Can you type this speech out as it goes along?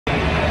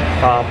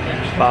Bum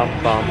bum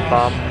bum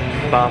bum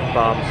bum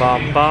bum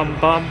bum bum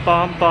bum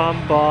bum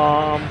bum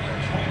bum.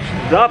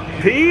 The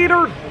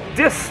Peter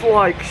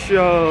Dislike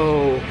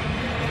Show.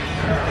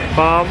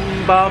 Bum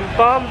bum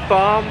bum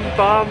bum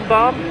bum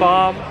bum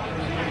bum.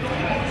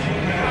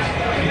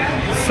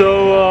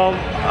 So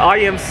I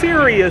am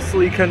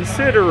seriously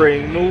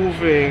considering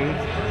moving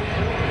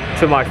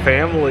to my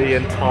family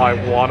in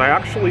Taiwan. I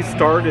actually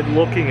started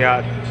looking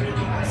at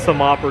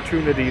some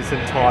opportunities in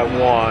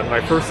Taiwan.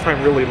 My first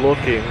time really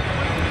looking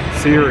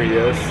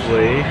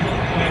seriously.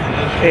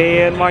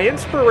 And my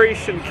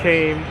inspiration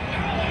came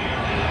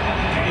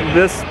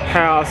this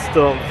past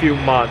few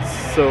months.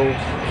 So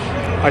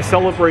I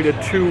celebrated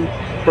 2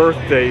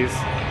 birthdays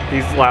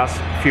these last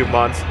few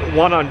months.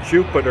 One on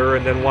Jupiter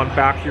and then one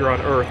back here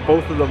on Earth.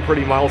 Both of them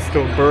pretty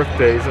milestone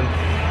birthdays.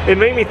 And it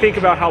made me think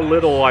about how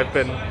little I've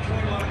been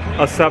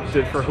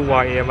accepted for who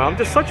I am. I'm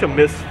just such a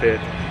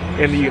misfit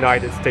in the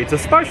United States,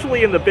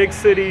 especially in the big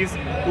cities,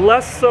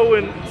 less so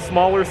in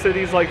smaller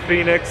cities like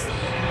Phoenix.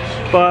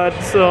 But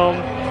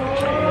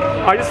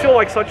I just feel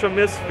like such a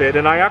misfit,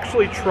 and I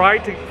actually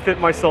tried to fit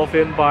myself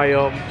in by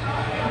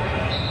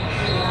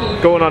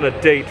going on a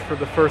date for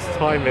the first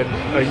time in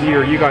a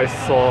year. You guys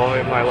saw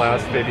in my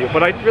last video,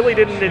 but I really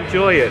didn't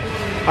enjoy it.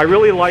 I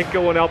really like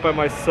going out by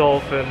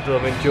myself and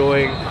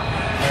enjoying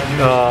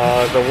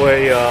the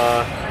way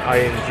I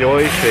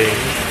enjoy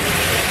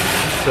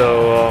things.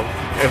 So,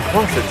 and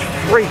plus it's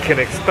freaking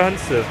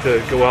expensive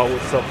to go out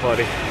with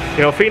somebody.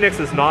 You know, Phoenix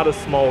is not a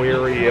small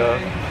area.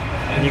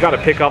 And you got to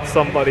pick up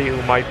somebody who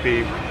might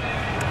be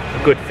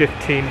a good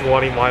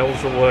 15-20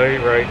 miles away,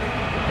 right?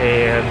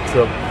 And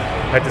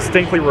I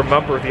distinctly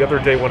remember the other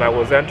day when I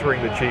was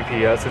entering the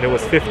GPS and it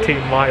was 15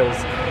 miles.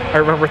 I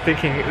remember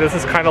thinking, this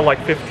is kind of like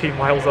 15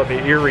 miles on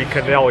the Erie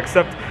Canal,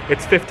 except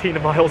it's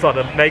 15 miles on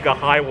a mega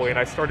highway, and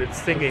I started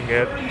singing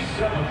it.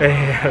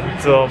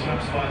 And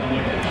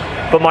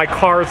but my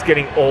car's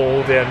getting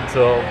old, and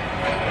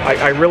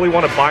I really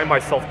want to buy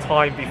myself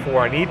time before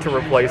I need to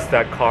replace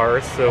that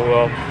car.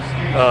 So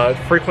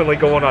frequently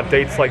going on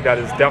dates like that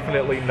is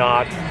definitely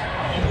not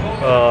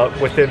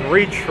within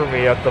reach for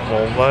me at the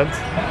moment.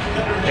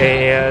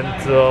 And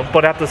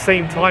but at the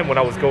same time, when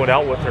I was going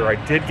out with her, I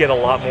did get a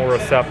lot more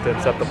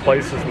acceptance at the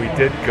places we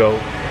did go.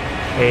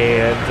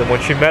 And when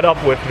she met up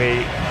with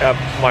me at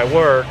my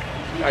work,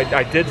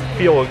 I did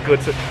feel a good,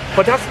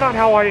 but that's not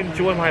how I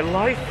enjoy my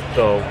life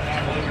though.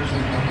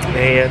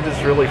 And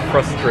it's really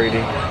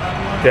frustrating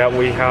that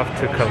we have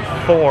to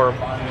conform.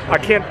 I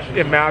can't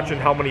imagine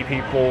how many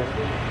people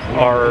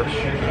are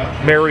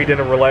married in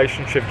a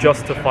relationship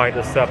just to find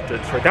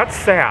acceptance. Right? That's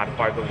sad,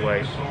 by the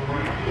way,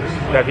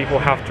 that people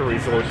have to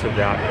resort to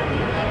that.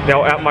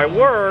 Now, at my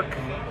work,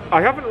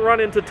 I haven't run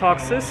into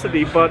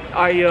toxicity, but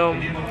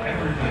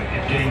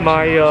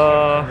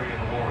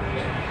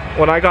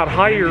when I got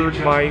hired,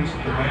 my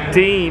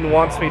dean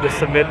wants me to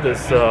submit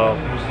this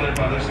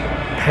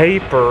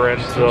paper,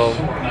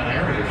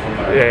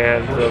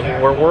 and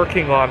we're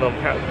working on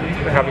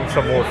having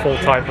some more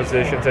full-time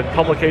positions, and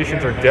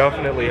publications are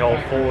definitely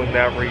helpful in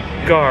that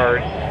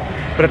regard.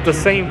 But at the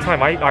same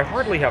time, I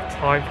hardly have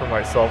time for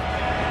myself.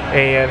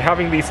 And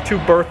having these 2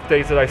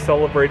 birthdays that I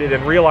celebrated,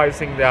 and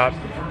realizing that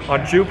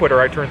on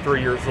Jupiter I turned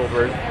 3 years old,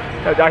 right?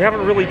 I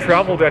haven't really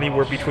traveled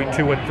anywhere between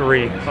 2 and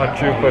 3 on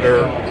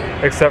Jupiter,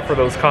 except for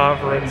those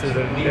conferences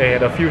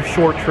and a few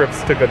short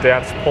trips to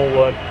Gdansk,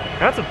 Poland.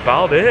 That's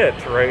about it,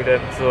 right?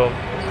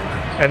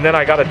 And then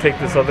I got to take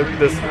this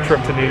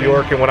trip to New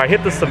York. And when I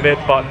hit the submit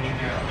button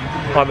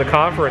on the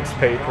conference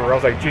paper, I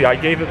was like, gee, I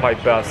gave it my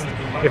best.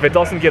 If it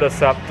doesn't get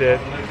accepted,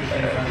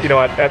 you know,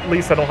 at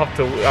least I don't have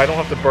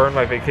to burn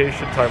my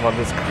vacation time on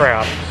this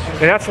crap.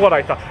 And that's what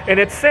I thought. And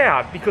it's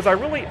sad because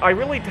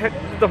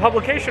the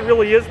publication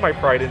really is my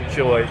pride and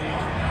joy.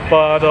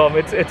 But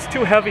it's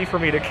too heavy for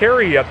me to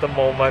carry at the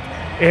moment.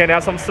 And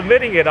as I'm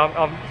submitting it,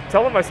 I'm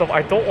telling myself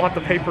I don't want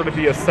the paper to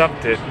be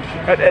accepted.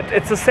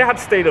 It's a sad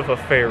state of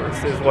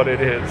affairs, is what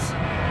it is.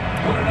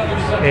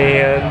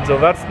 And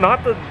that's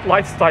not the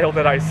lifestyle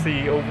that I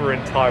see over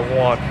in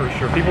Taiwan, for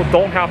sure. People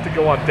don't have to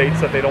go on dates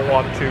that they don't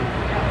want to.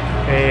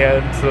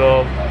 And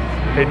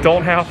they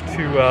don't have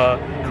to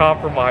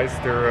compromise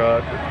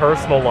their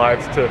personal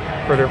lives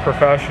for their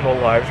professional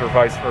lives, or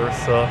vice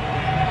versa,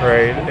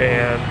 right?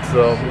 And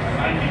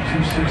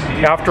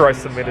after I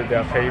submitted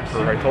that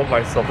paper, I told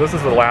myself this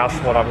is the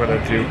last one I'm going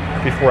to do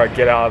before I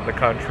get out of the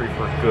country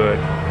for good.